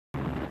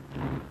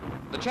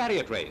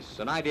chariot race,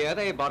 an idea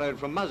they borrowed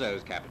from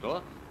Muzzo's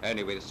capital,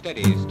 only with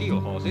steady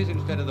steel horses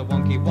instead of the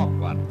wonky walk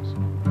ones.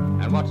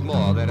 And what's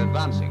more, they're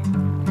advancing.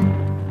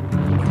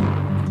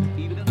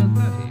 Even in the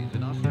 30s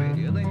in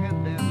Australia, they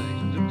had their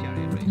versions of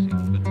chariot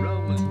racing, but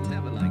Rome was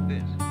never like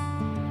this.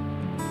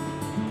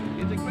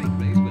 It's a great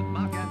race with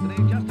Mark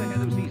Antony just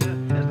ahead of Caesar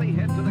as they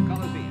head to the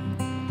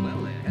Colosseum.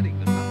 Well, they're heading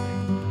to something.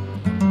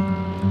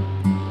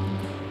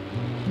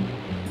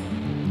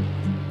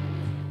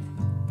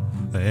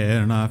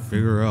 And I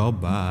figure I'll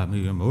buy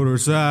me a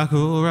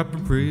motorcycle, wrap a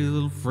pretty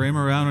little frame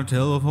around a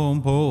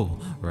telephone pole,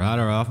 ride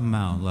her off a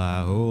mountain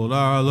like old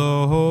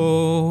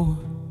Arlo.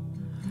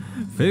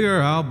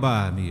 Figure I'll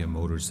buy me a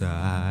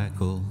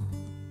motorcycle.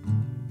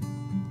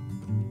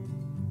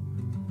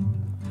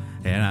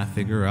 And I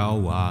figure I'll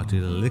walk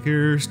to the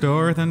liquor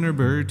store,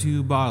 Thunderbird,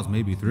 2 bottles,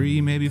 maybe 3,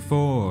 maybe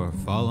 4.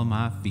 Follow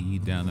my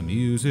feet down the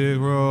music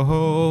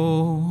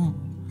road.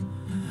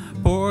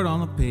 Pour it on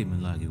the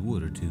pavement like it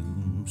would a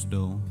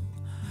tombstone.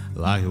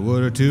 Like it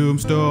would a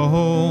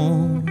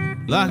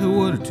tombstone. Like it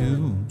would a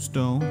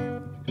tombstone.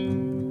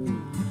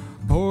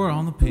 Pour it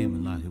on the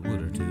pavement like it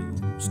would a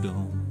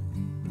tombstone.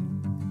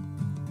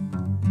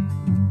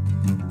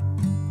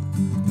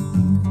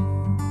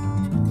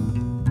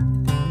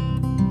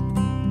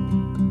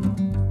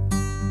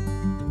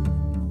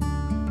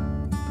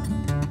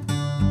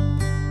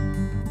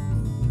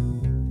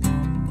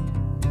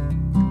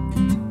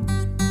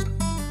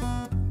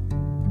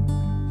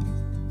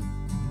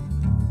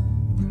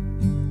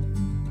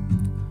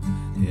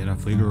 And I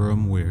figure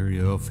I'm weary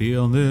of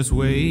feeling this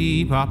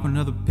way. Pop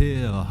another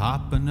pill,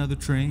 hop another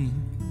train.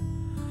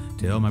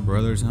 Tell my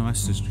brothers and my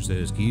sisters that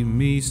it's keeping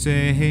me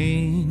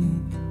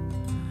sane.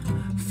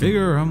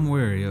 Figure I'm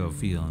weary of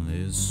feeling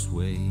this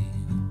way.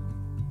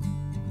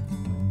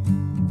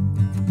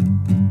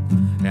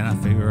 And I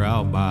figure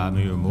I'll buy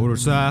me a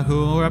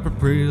motorcycle, wrap a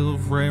pretty little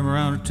frame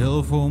around a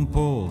telephone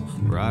pole,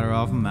 ride her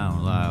off a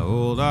mountain like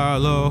old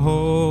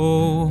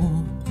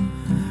Arlo.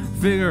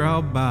 Figure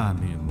I'll buy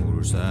me a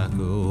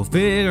motorcycle.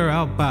 Figure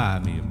I'll buy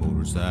me a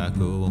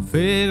motorcycle.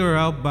 Figure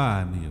I'll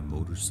buy me a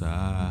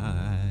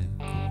motorcycle.